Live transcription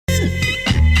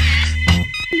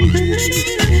Hi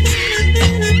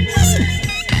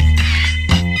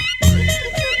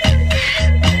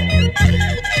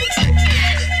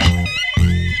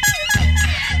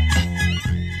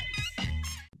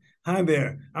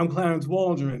there, I'm Clarence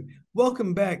Waldron.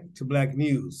 Welcome back to Black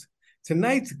Muse.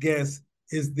 Tonight's guest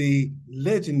is the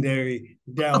legendary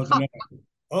Darryl Dennard.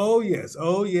 Oh yes,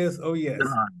 oh yes, oh yes.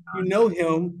 You know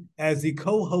him as the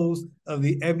co-host of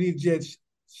the Ebony Jet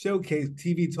Showcase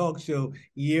TV talk show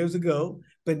years ago,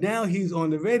 but now he's on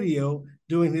the radio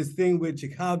doing his thing with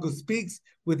Chicago Speaks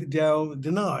with Darryl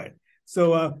Dennard.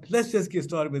 So let's just get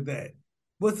started with that.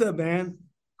 What's up, man?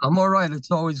 I'm all right.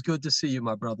 It's always good to see you,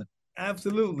 my brother.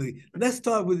 Absolutely. Let's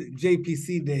start with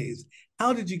JPC days.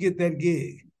 How did you get that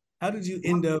gig? How did you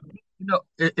end up? You know,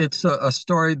 it's a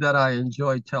story that I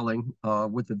enjoy telling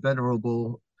with the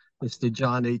venerable Mr.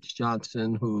 John H.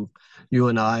 Johnson, who you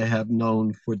and I have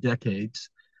known for decades.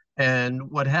 And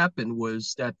what happened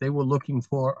was that they were looking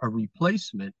for a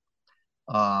replacement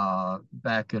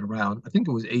back at around, I think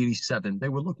it was 87. They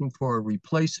were looking for a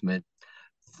replacement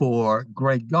for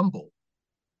Greg Gumbel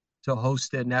to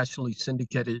host their nationally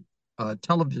syndicated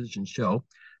television show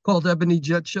called Ebony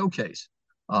Jet Showcase.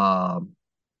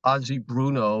 Ozzie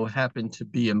Bruno happened to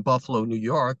be in Buffalo, New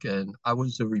York, and I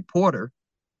was a reporter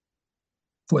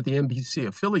for the NBC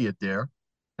affiliate there.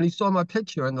 And he saw my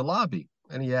picture in the lobby,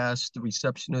 and he asked the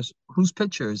receptionist, "Whose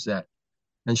picture is that?"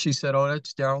 And she said, "Oh,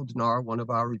 that's Darryl Dennard, one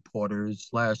of our reporters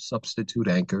 / substitute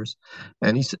anchors."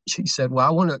 And she said, "Well,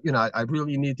 I want to, I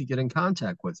really need to get in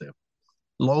contact with him."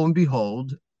 Lo and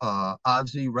behold,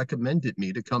 Ozzie recommended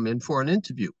me to come in for an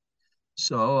interview.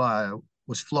 So I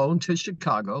was flown to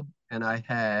Chicago, and I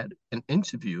had an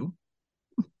interview,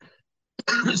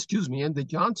 excuse me, in the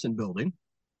Johnson building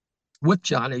with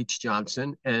John H.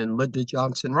 Johnson and Linda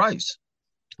Johnson Rice,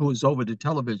 who was over the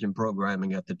television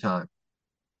programming at the time.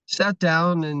 Sat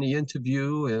down in the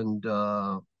interview, and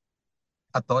I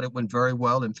thought it went very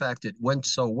well. In fact, it went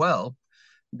so well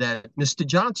that Mr.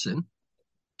 Johnson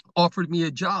offered me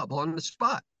a job on the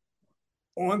spot.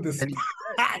 On the spot.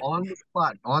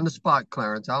 On the spot,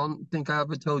 Clarence. I don't think I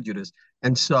ever told you this.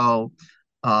 And so,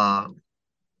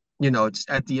 it's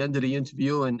at the end of the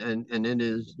interview, and in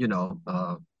his,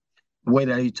 the way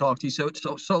that he talked, he said,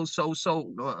 so,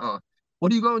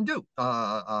 what are you going to do?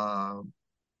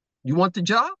 You want the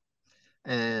job?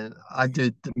 And I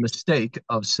did the mistake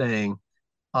of saying,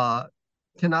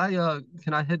 can I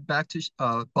head back to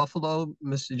Buffalo,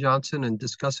 Mr. Johnson, and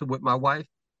discuss it with my wife?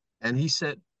 And he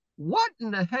said, "What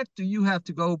in the heck do you have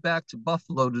to go back to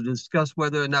Buffalo to discuss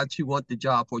whether or not you want the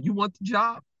job? Or you want the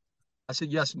job?" I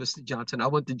said, "Yes, Mr. Johnson, I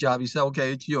want the job." He said,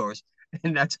 "Okay, it's yours."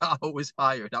 And that's how I was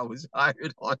hired. I was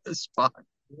hired on the spot.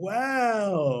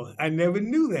 Wow. I never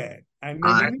knew that.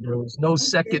 There was no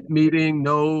second meeting,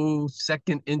 no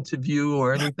second interview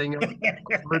or anything else.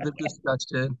 Further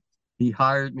discussion. He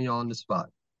hired me on the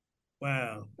spot.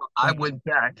 Wow. I went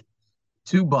back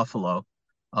to Buffalo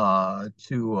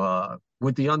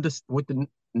with the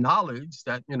knowledge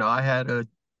that, I had a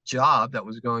job that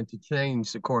was going to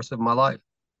change the course of my life.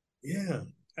 Yeah,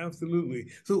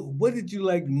 absolutely. So what did you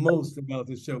like most about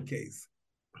the showcase?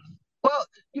 Well,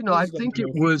 I think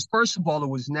it was, first of all, it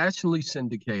was nationally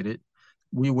syndicated.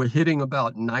 We were hitting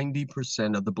about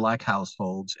 90% of the Black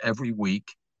households every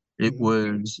week. It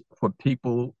was for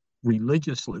people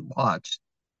religiously watched.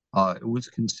 It was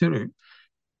considered,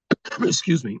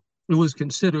 excuse me, it was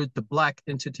considered the Black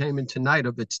Entertainment Tonight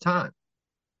of its time.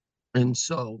 And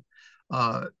so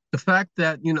the fact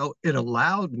that, it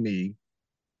allowed me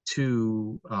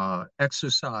to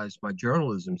exercise my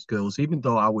journalism skills, even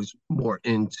though I was more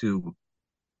into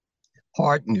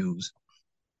hard news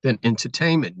than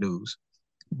entertainment news.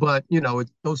 But,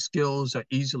 those skills are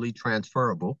easily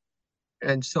transferable.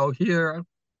 And so here,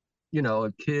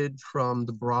 a kid from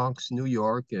the Bronx, New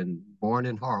York, and born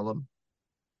in Harlem,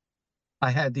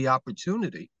 I had the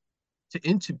opportunity to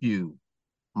interview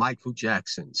Michael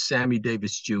Jackson, Sammy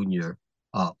Davis Jr.,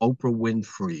 Oprah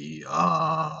Winfrey,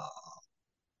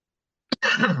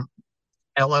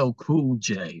 LL Cool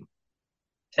J,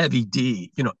 Heavy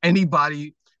D,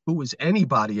 anybody who was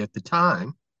anybody at the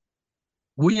time,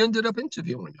 we ended up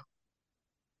interviewing them.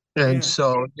 And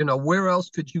so, where else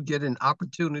could you get an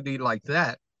opportunity like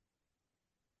that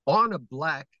on a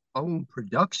Black-owned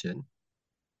production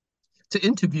to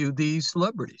interview these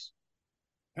celebrities?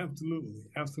 Absolutely,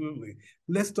 absolutely.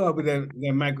 Let's start with that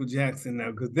Michael Jackson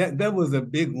now, because that was a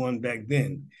big one back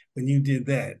then when you did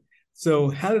that. So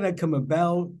how did that come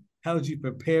about? How did you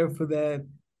prepare for that?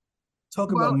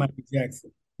 Talk about Michael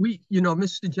Jackson.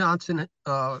 Mr. Johnson,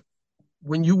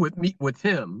 when you would meet with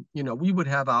him, we would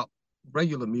have our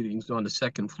regular meetings on the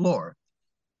second floor.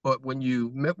 But when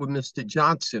you met with Mr.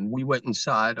 Johnson, we went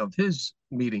inside of his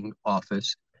meeting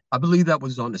office. I believe that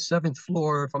was on the seventh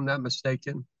floor, if I'm not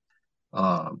mistaken.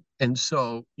 And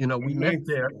so, we met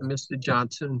there, Mr.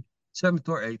 Johnson, seventh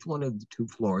or eighth, one of the two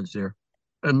floors there.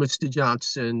 And Mr.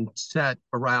 Johnson sat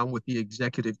around with the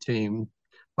executive team,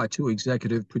 my two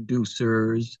executive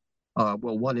producers, my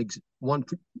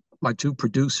two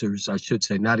producers, I should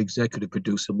say, not executive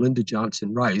producer, Linda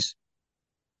Johnson Rice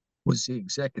was the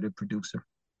executive producer.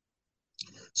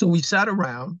 So we sat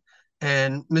around,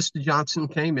 and Mr. Johnson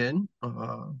came in,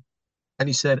 and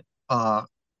he said,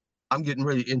 I'm getting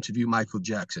ready to interview Michael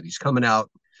Jackson. He's coming out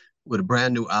with a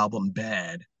brand new album,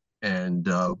 Bad, and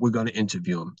we're going to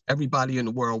interview him. Everybody in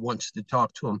the world wants to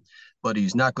talk to him, but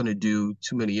he's not going to do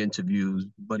too many interviews,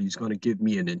 but he's going to give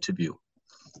me an interview.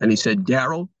 And he said,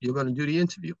 Darryl, you're going to do the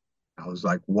interview. I was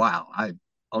like, wow, I've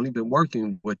only been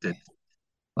working with the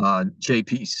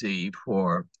JPC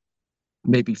for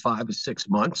maybe 5 or 6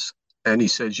 months. And he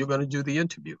says, you're going to do the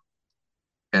interview.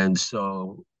 And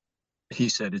so he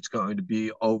said it's going to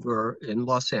be over in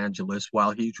Los Angeles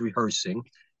while he's rehearsing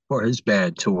for his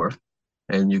Bad tour.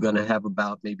 And you're going to have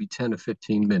about maybe 10 or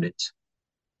 15 minutes.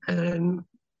 And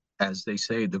as they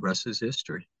say, the rest is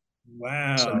history.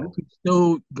 Wow. So you can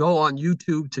still go on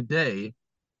YouTube today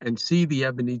and see the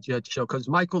Ebony Jet show, because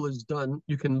Michael has done,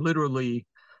 you can literally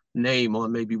name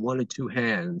on maybe one or two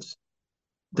hands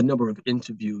the number of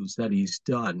interviews that he's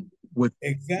done with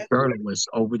journalists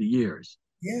over the years.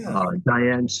 Yeah.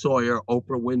 Diane Sawyer,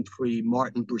 Oprah Winfrey,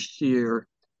 Martin Bashir,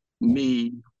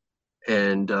 me,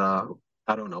 and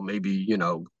I don't know, maybe,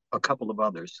 a couple of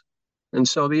others. And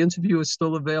so the interview is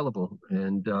still available.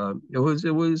 And it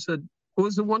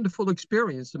was a wonderful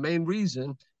experience. The main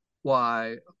reason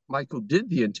why Michael did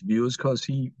the interview is because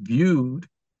he viewed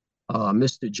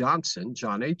Mr. Johnson,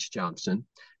 John H. Johnson,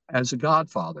 as a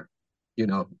godfather,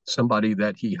 somebody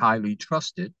that he highly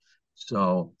trusted.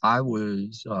 So I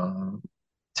was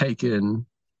taken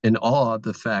in awe of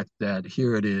the fact that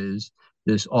here it is,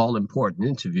 this all-important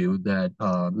interview that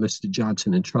Mr.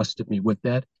 Johnson entrusted me with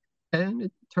that, and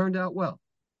it turned out well.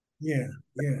 Yeah.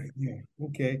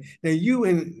 Okay. Now you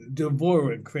and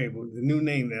Devorah Crable, the new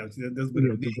name now.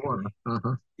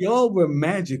 Devorah. Y'all were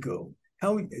magical.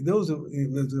 Those are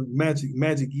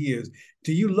magic years.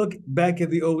 Do you look back at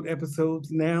the old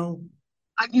episodes now?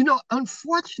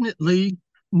 Unfortunately,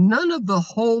 none of the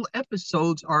whole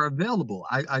episodes are available.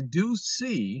 I do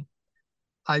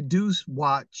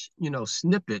watch,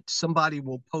 snippets. Somebody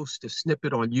will post a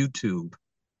snippet on YouTube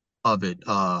of it.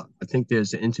 I think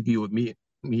there's an interview with me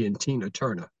and Tina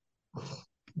Turner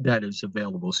that is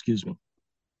available, excuse me.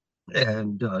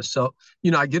 And so,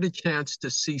 I get a chance to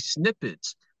see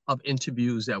snippets of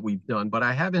interviews that we've done, but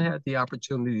I haven't had the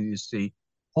opportunity to see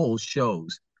whole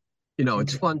shows.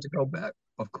 It's fun to go back,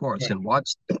 of course, and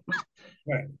watch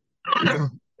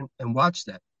and watch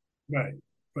that. Right.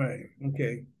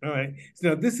 Okay. All right. So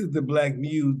now this is the Black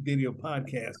Muse video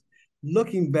podcast.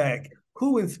 Looking back,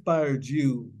 who inspired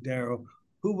you, Darryl?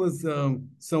 Who was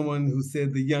someone who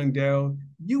said, the young Darryl,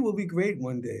 you will be great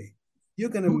one day. You're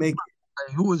going to make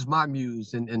it. Who was my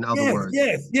muse, in other words?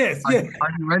 Yes. Are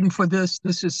you ready for this?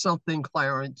 This is something,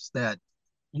 Clarence, that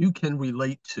you can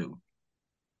relate to.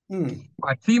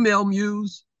 My female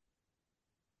muse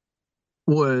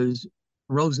was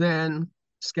Roseanne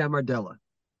Scamardella.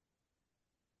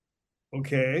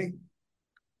 Okay.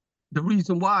 The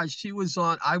reason why, she was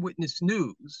on Eyewitness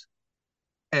News,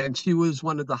 and she was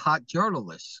one of the hot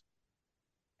journalists.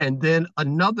 And then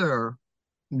another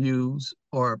muse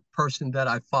or person that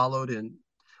I followed and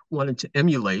wanted to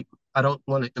emulate, I don't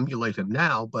want to emulate him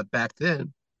now, but back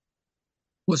then,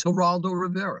 was Geraldo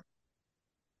Rivera.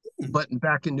 But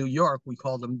back in New York, we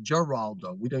called him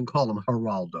Geraldo. We didn't call him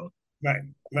Geraldo.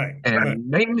 Right. And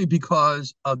mainly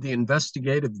because of the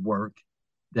investigative work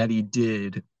that he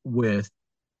did with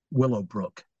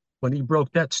Willowbrook. When he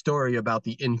broke that story about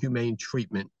the inhumane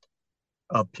treatment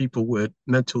of people with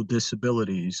mental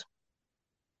disabilities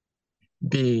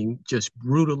being just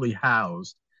brutally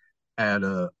housed at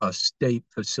a state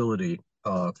facility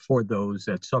for those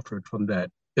that suffered from that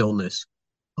illness.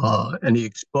 And he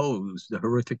exposed the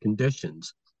horrific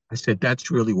conditions. I said, that's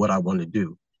really what I want to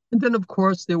do. And then, of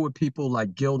course, there were people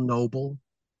like Gil Noble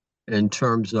in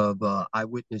terms of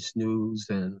Eyewitness News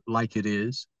and Like It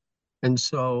Is. And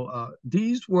so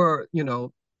these were,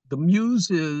 the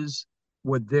muses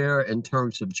were there in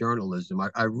terms of journalism.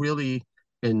 I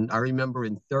remember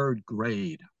in third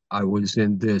grade, I was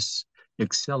in this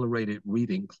accelerated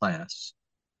reading class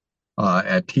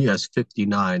at PS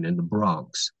 59 in the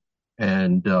Bronx.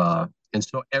 And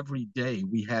so every day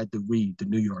we had to read the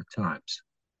New York Times.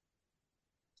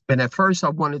 And at first I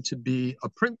wanted to be a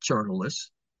print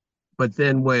journalist, but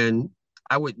then when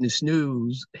Eyewitness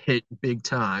News hit big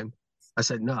time, I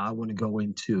said, no, I want to go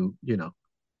into,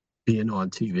 being on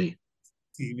TV.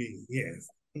 TV, yes.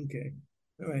 Okay.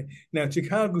 All right. Now,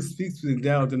 Chicago Speaks with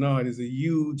Darryl Dennard is a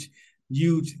huge,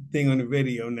 huge thing on the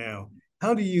radio now.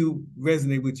 How do you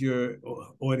resonate with your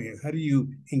audience? How do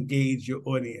you engage your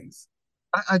audience?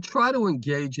 I try to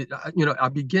engage it. I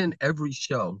begin every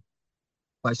show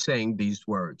by saying these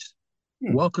words.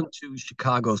 Welcome to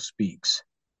Chicago Speaks,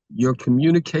 your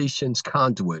communications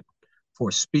conduit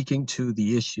for speaking to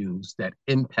the issues that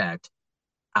impact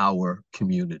our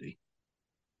community.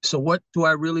 So what do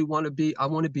I really want to be? I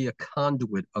want to be a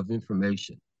conduit of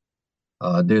information.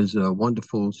 There's a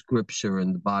wonderful scripture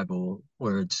in the Bible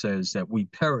where it says that we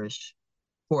perish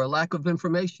for a lack of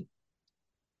information.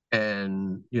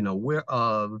 And,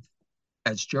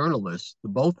 as journalists, the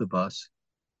both of us,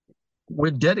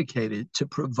 we're dedicated to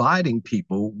providing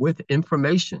people with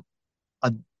information,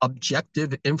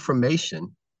 objective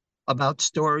information about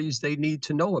stories they need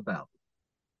to know about.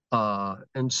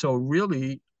 And so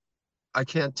really, I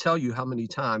can't tell you how many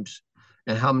times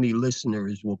and how many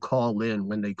listeners will call in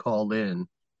when they call in,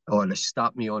 or they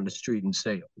stop me on the street and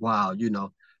say, wow,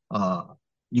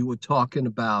 you were talking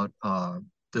about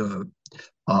the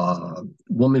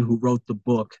woman who wrote the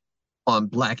book on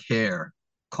Black hair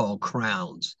called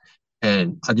Crowns.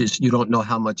 And you don't know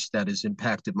how much that has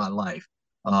impacted my life.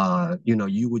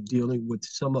 You were dealing with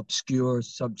some obscure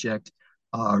subject.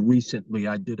 Recently,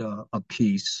 I did a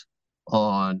piece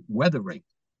on weathering.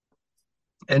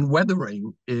 And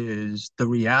weathering is the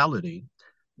reality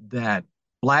that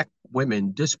Black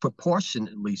women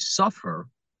disproportionately suffer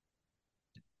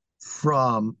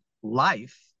from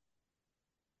life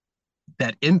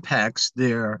that impacts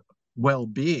their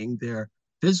well-being, their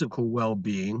physical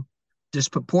well-being,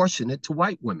 disproportionate to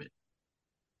white women.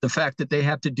 The fact that they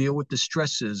have to deal with the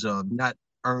stresses of not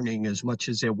earning as much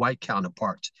as their white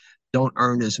counterparts, don't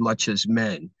earn as much as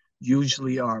men,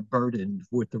 usually are burdened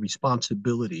with the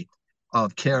responsibility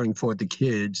of caring for the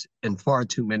kids and far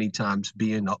too many times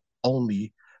being the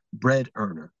only bread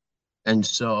earner. And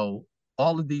so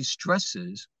all of these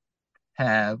stresses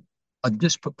have a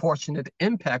disproportionate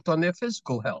impact on their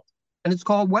physical health, and it's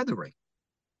called weathering.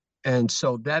 And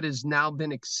so that has now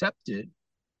been accepted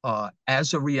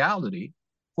as a reality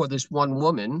for this one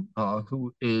woman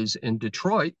who is in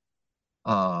Detroit,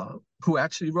 who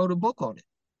actually wrote a book on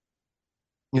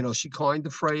it. She coined the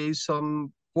phrase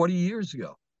some 40 years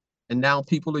ago. And now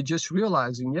people are just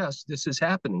realizing, yes, this is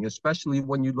happening, especially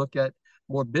when you look at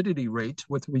morbidity rates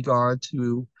with regard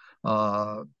to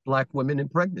Black women in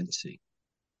pregnancy,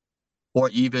 or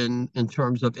even in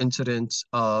terms of incidents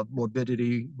of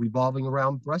morbidity revolving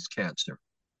around breast cancer,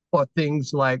 or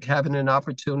things like having an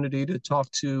opportunity to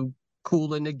talk to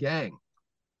Kool and the Gang,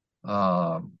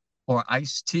 or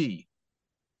Ice-T,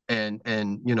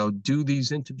 and do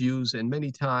these interviews. And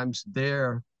many times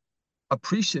they're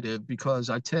appreciative because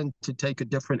I tend to take a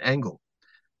different angle.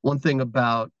 One thing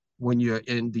about when you're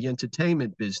in the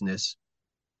entertainment business,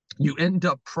 you end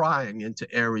up prying into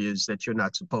areas that you're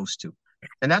not supposed to.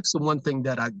 And that's the one thing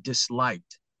that I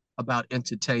disliked about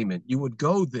entertainment. You would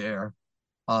go there,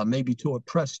 maybe to a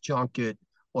press junket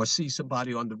or see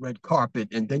somebody on the red carpet,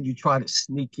 and then you try to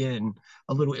sneak in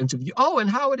a little interview. Oh, and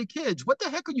how are the kids? What the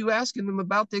heck are you asking them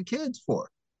about their kids for?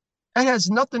 That has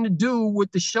nothing to do with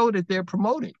the show that they're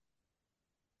promoting.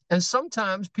 And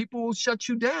sometimes people will shut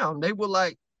you down. They will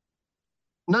like,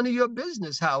 none of your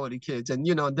business, how are the kids? And,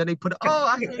 then they put,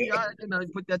 I hear you,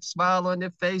 put that smile on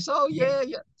their face. Oh, yeah.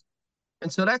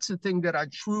 And so that's the thing that I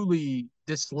truly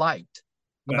disliked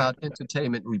about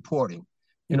entertainment reporting.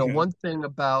 One thing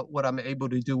about what I'm able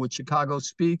to do with Chicago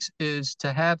Speaks is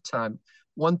to have time.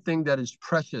 One thing that is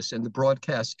precious in the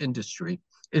broadcast industry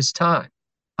is time.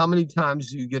 How many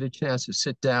times do you get a chance to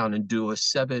sit down and do a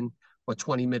 7 or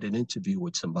 20-minute interview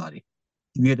with somebody?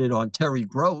 You get it on Terry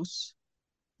Gross.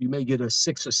 You may get a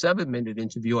 6 or 7-minute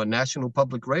interview on National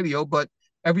Public Radio, but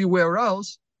everywhere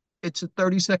else, it's a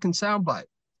 30-second soundbite.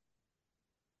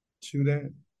 True that.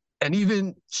 And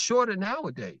even shorter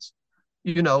nowadays.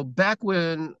 Back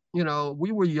when,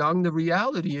 we were young, the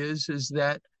reality is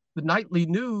that the nightly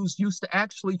news used to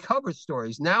actually cover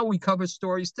stories. Now we cover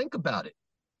stories, think about it.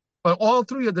 But all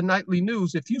three of the nightly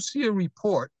news, if you see a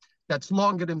report that's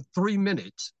longer than 3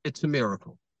 minutes, it's a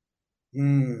miracle.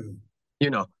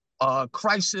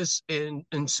 Crisis in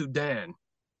Sudan.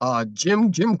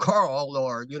 Jim Carl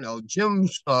or Jim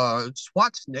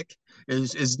Schwarznick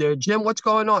is there. Jim, what's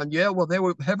going on? Yeah, well, they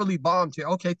were heavily bombed here.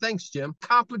 Okay, thanks, Jim.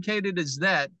 Complicated as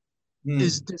that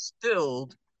is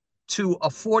distilled to a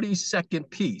 40-second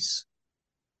piece.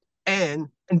 And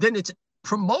then it's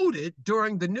promoted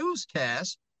during the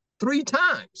newscast 3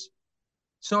 times.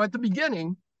 So at the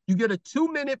beginning, you get a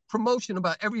 2-minute promotion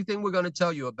about everything we're going to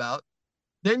tell you about.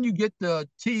 Then you get the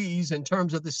tease in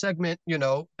terms of the segment,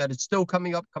 that it's still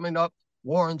coming up,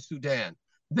 war in Sudan.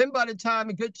 Then by the time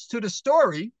it gets to the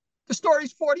story's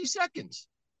 40 seconds.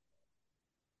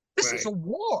 This is a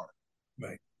war.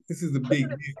 Right. This is a big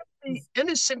deal.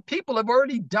 Innocent people have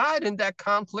already died in that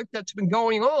conflict that's been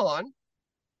going on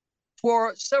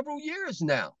for several years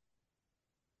now.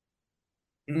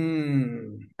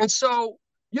 And so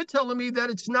you're telling me that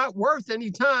it's not worth any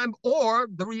time, or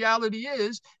the reality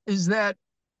is that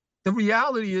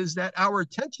our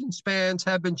attention spans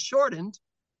have been shortened,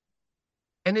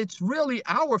 and it's really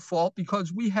our fault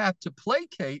because we have to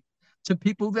placate to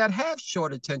people that have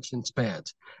short attention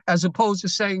spans, as opposed to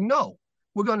saying, no,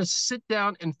 we're going to sit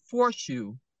down and force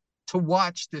you to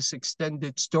watch this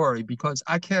extended story because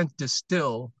I can't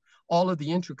distill all of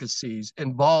the intricacies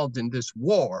involved in this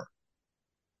war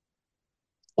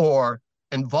or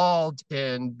involved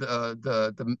in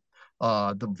the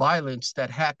violence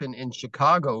that happened in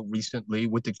Chicago recently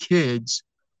with the kids,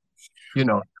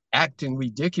 acting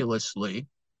ridiculously,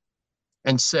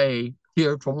 and say,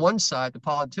 here from one side, the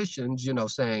politicians,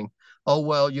 saying, oh,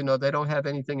 well, they don't have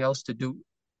anything else to do.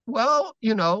 Well,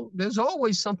 there's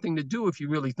always something to do if you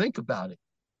really think about it.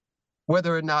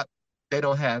 Whether or not they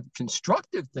don't have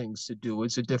constructive things to do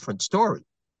is a different story.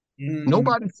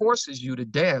 Nobody forces you to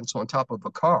dance on top of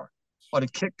a car or to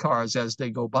kick cars as they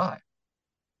go by.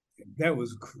 That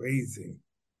was crazy.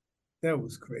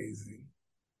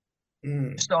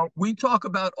 So we talk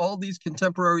about all these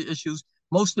contemporary issues.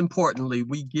 Most importantly,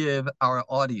 we give our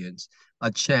audience a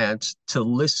chance to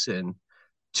listen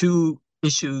to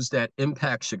issues that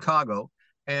impact Chicago.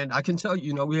 And I can tell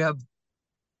you, we have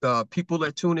people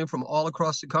that tune in from all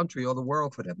across the country or the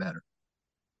world for that matter.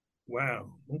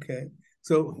 Wow. Okay.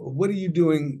 So what are you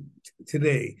doing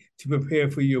today to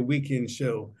prepare for your weekend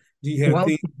show? Do you have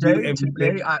things to do every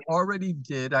day? I already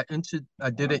did. I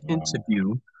did an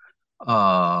interview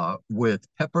with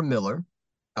Pepper Miller.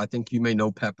 I think you may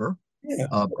know Pepper. Yeah.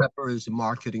 Pepper is a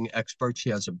marketing expert. She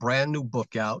has a brand new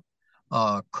book out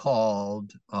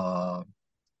called,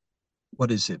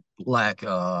 what is it? Black.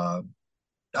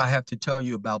 I have to tell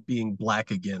you about being black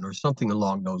again or something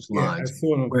along those lines. I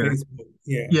saw it on Facebook.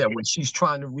 Yeah, when she's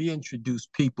trying to reintroduce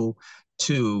people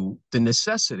to the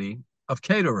necessity of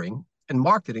catering and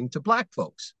marketing to Black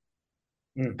folks.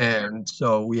 And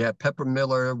so we had Pepper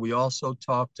Miller. We also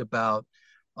talked about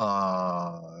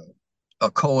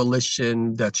a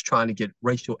coalition that's trying to get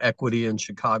racial equity in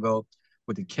Chicago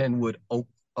with the Kenwood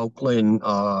Oakland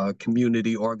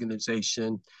Community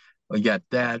Organization. We got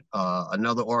that.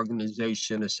 Another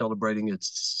organization is celebrating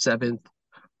its seventh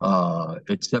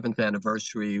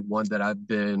anniversary, one that I've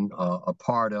been a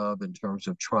part of in terms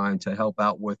of trying to help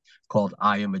out with, called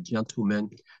I Am a Gentleman.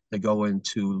 They go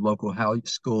into local high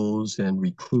schools and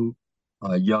recruit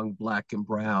young Black and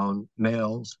brown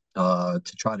males to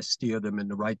try to steer them in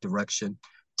the right direction,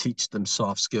 teach them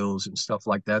soft skills and stuff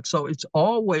like that. So it's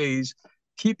always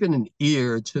keeping an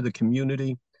ear to the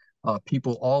community.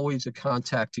 People always are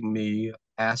contacting me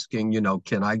asking,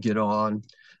 can I get on?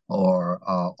 Or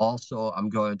also, I'm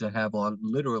going to have on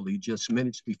literally just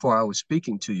minutes before I was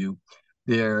speaking to you,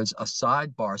 there's a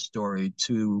sidebar story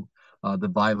to the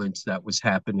violence that was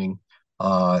happening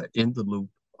in the Loop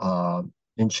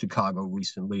in Chicago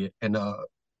recently. And a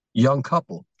young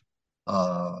couple,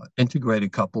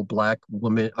 integrated couple, Black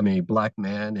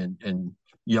man and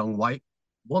young white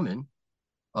woman,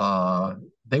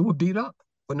 they were beat up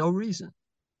for no reason.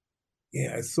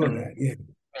 Yeah, I saw that. Yeah.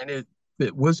 And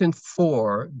it wasn't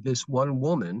for this one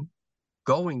woman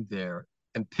going there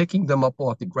and picking them up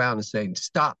off the ground and saying,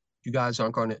 stop, you guys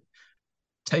aren't going to,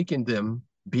 taking them,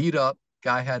 beat up,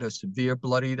 guy had a severe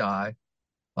bloodied eye,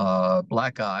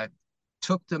 black eye,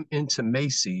 took them into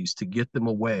Macy's to get them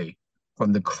away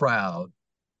from the crowd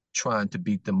trying to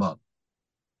beat them up.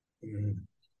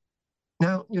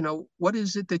 Now, what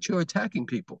is it that you're attacking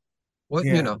people?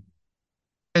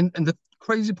 And the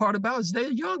crazy part about it is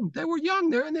they're young. They were young.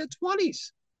 They're in their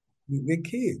 20s. They're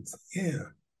kids. Yeah.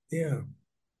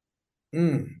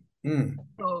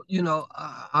 So,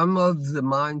 I'm of the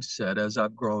mindset as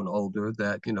I've grown older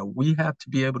that, we have to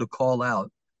be able to call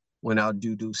out when our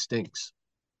doo-doo stinks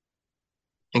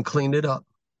and clean it up.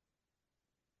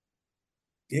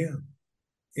 Yeah.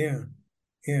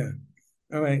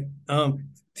 All right.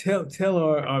 Tell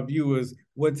our viewers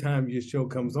what time your show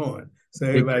comes on, so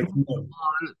everybody can know.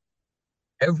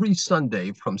 Every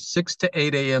Sunday from 6 to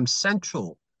 8 a.m.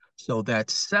 Central. So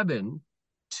that's 7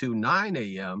 to 9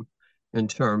 a.m. in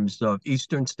terms of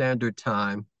Eastern Standard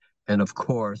Time. And of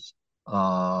course,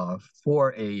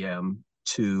 4 a.m.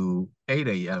 to 8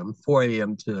 a.m., 4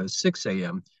 a.m. to 6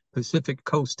 a.m. Pacific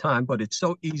Coast time, but it's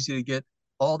so easy to get.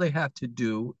 All they have to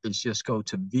do is just go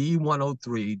to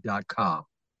v103.com,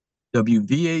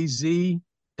 WVAZ.com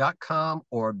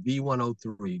or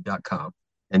v103.com,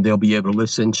 and they'll be able to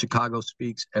listen. Chicago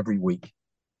Speaks every week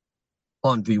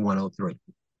on V103.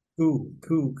 Cool,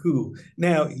 cool, cool.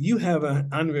 Now, you have an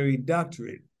honorary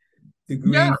doctorate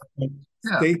degree Yeah, from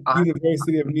yeah. State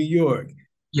University of New York.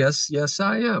 Yes,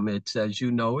 I am. It's, as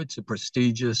you know, it's a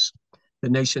prestigious, the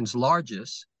nation's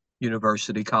largest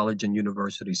university, college and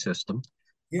university system.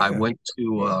 I Yeah. went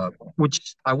to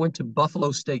I went to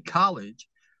Buffalo State College,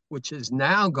 which is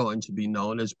now going to be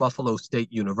known as Buffalo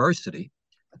State University.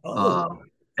 Oh, Uh,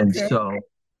 and okay. so,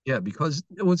 yeah, because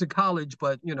it was a college,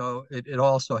 but it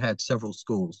also had several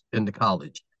schools in the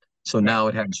college. So Right. now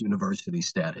it has university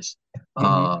status.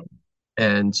 Mm-hmm.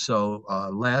 And so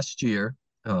last year,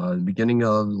 beginning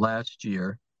of last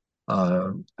year,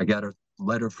 I got a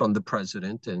letter from the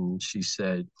president, and she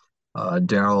said,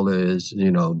 Darryl is,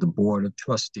 the board of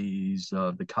trustees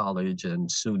of the college and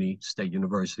SUNY, State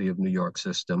University of New York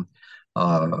system,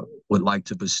 would like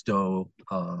to bestow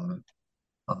uh,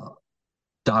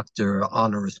 Dr.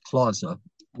 Honoris Clausa,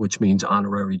 which means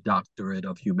honorary doctorate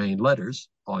of humane letters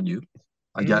on you.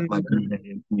 I got my BA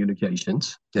in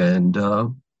communications, and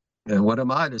what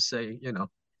am I to say?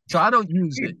 So I don't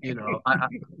use it.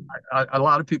 A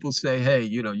lot of people say, hey,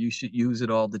 you should use it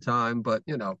all the time, but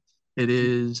it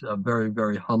is a very,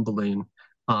 very humbling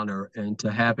honor, and to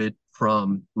have it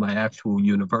from my actual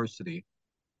university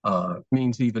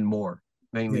means even more,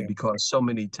 mainly Yeah. because so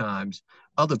many times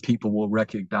other people will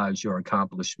recognize your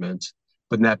accomplishments,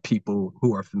 but not people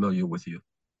who are familiar with you.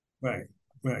 Right.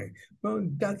 Right. Well,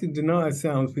 Dr. Dennard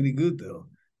sounds pretty good, though.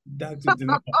 Dr.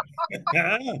 Dennard.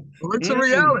 Well, it's a Mm,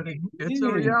 reality. It's a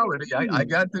mm, reality.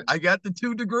 I got the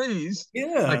 2 degrees. I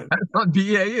yeah. got my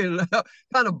BA and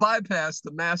kind of bypassed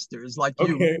the masters like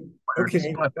you. Okay.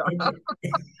 Okay. But,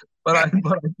 Okay. but I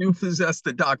do possess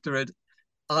the doctorate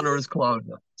honoris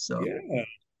clausa. So Yeah.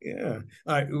 Yeah.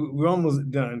 All right. We're almost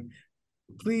done.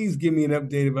 Please give me an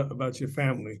update about your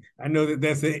family. I know that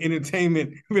that's an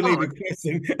entertainment oh, related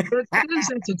question. it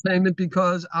is entertainment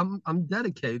because I'm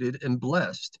dedicated and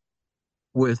blessed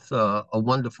with a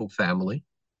wonderful family.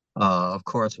 Of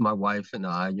course, my wife and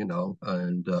I,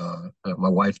 and my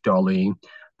wife Darlene,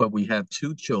 but we have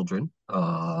two children.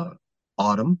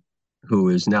 Autumn, who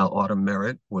is now Autumn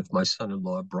Merritt, with my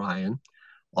son-in-law Brian.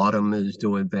 Autumn is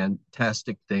doing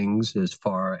fantastic things as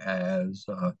far as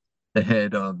the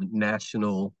head of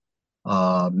national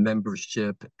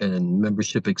membership and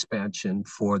membership expansion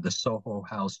for the Soho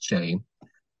House chain,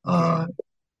 Okay. uh,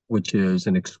 which is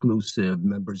an exclusive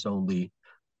members-only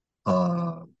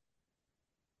uh,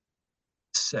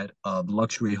 set of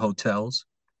luxury hotels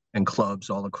and clubs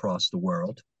all across the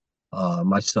world.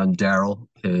 My son Darryl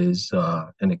is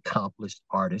an accomplished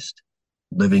artist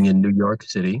living in New York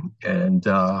City, and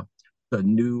the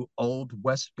new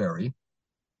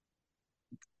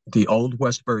the Old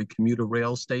Westbury commuter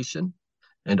rail station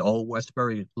and Old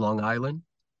Westbury, Long Island,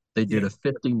 they did Yeah. a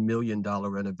 $50 million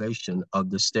renovation of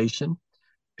the station,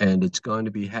 and it's going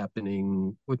to be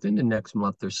happening within the next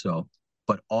month or so.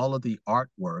 But all of the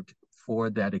artwork for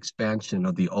that expansion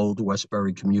of the Old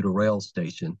Westbury commuter rail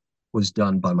station was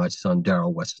done by my son,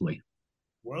 Darryl Wesley.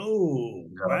 Whoa.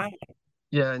 Uh, Wow.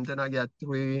 yeah, and then I got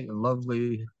three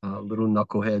lovely little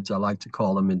knuckleheads, I like to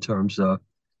call them, in terms of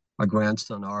my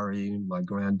grandson Ari, my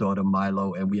granddaughter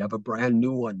Milo, and we have a brand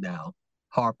new one now,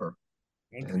 Harper.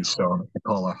 And Okay. so I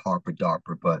call her Harper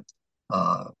Darper. But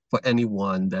for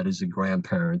anyone that is a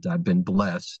grandparent, I've been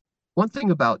blessed. One thing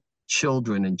about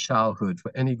children and childhood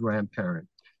for any grandparent,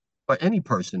 or any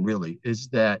person really, is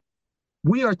that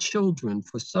we are children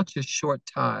for such a short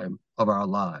time of our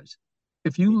lives.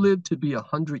 If you live to be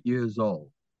 100 years old,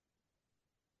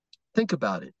 think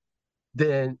about it,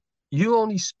 then you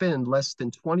only spend less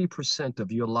than 20%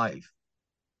 of your life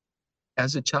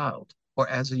as a child or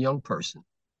as a young person.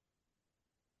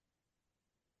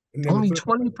 I never Only thought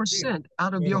about it. 20%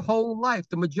 out of Yeah. your whole life.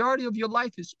 The majority of your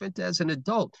life is spent as an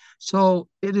adult. So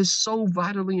it is so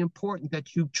vitally important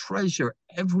that you treasure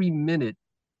every minute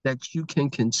that you can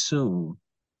consume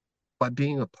by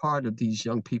being a part of these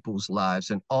young people's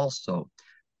lives, and also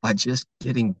by just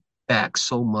getting back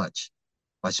so much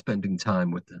by spending time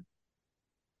with them.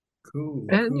 Cool.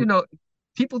 And, Cool.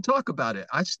 people talk about it.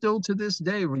 I still to this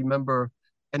day remember,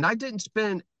 and I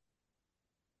spent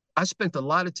a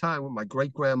lot of time with my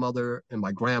great grandmother and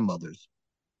my grandmothers,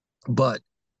 but,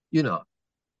 you know,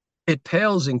 it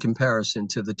pales in comparison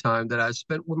to the time that I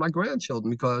spent with my grandchildren,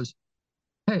 because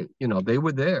hey, they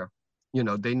were there.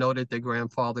 They know that their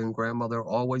grandfather and grandmother are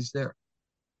always there.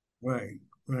 Right,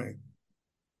 right.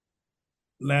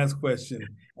 Last question.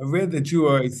 I read that you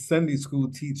are a Sunday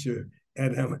school teacher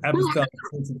at Apostolic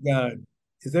Church of God.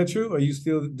 Is that true? Are you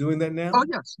still doing that Oh, now?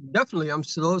 yes, definitely. I'm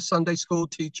still a Sunday school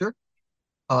teacher.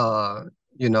 Uh,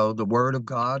 the Word of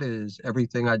God is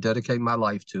everything I dedicate my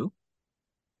life to.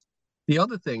 The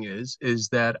other thing is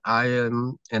that I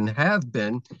am and have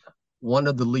been one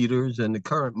of the leaders and the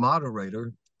current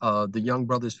moderator of the Young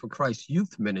Brothers for Christ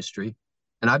Youth Ministry,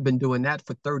 and I've been doing that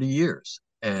for 30 years.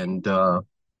 And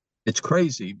it's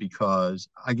crazy because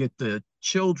I get the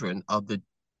children of the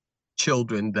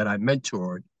children that I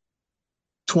mentored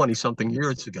 20 something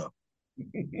years ago.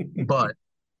 But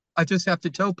I just have to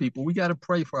tell people we got to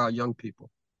pray for our young people.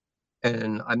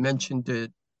 And I mentioned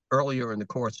it earlier in the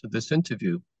course of this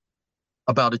interview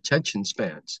about attention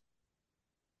spans.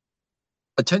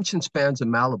 Attention spans are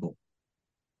malleable.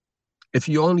 If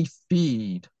you only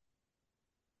feed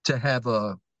to have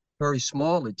a very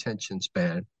small attention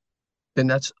span, then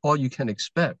that's all you can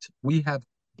expect. We have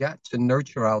got to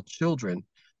nurture our children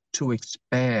to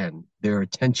expand their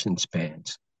attention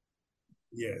spans.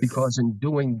 Yes. Because in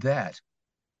doing that,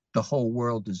 the whole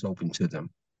world is open to them.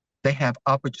 They have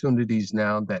opportunities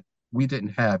now that we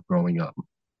didn't have growing up.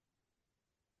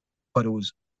 But it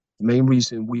was the main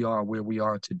reason we are where we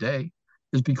are today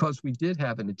is because we did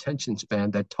have an attention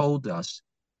span that told us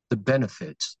the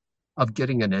benefits of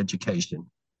getting an education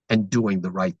and doing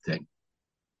the right thing.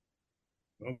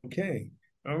 Okay.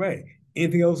 All right.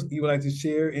 Anything else you would like to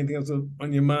share? Anything else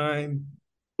on your mind?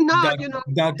 No,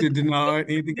 Dr. Dennard,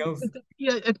 anything else?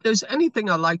 Yeah, if there's anything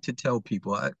I like to tell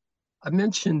people, I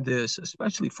mentioned this,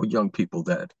 especially for young people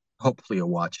that hopefully are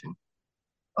watching.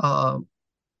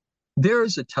 There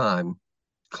is a time,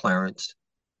 Clarence,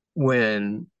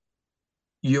 when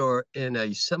you're in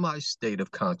a semi-state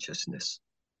of consciousness.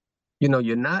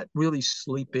 You're not really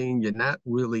sleeping, you're not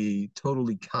really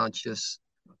totally conscious,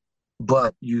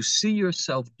 but you see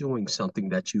yourself doing something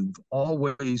that you've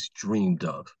always dreamed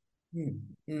of.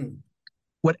 Mm-hmm.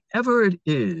 Whatever it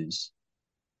is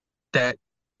that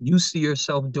you see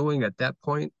yourself doing at that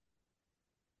point,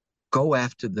 go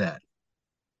after that.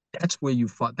 That's where you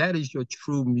find, that is your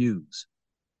true muse.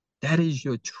 That is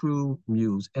your true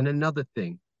muse. And another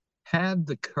thing, have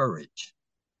the courage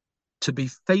to be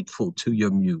faithful to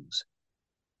your muse.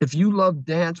 If you love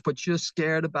dance, but you're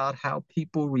scared about how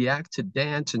people react to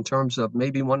dance in terms of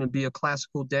maybe wanting to be a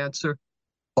classical dancer,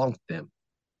 bunk them.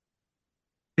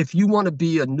 If you want to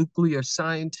be a nuclear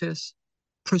scientist,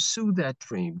 pursue that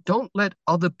dream. Don't let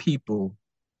other people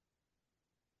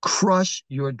crush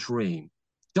your dream.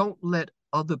 Don't let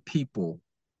other people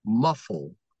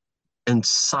muffle and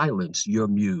silence your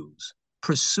muse.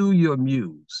 Pursue your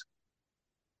muse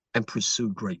and pursue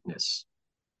greatness.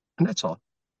 And that's all.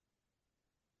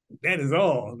 That is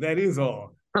all. That is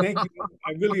all. Thank you.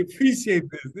 I really appreciate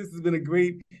this. This has been a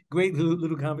great, great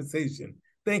little conversation.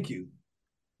 Thank you.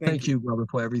 Thank you, brother,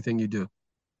 for everything you do.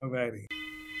 All righty.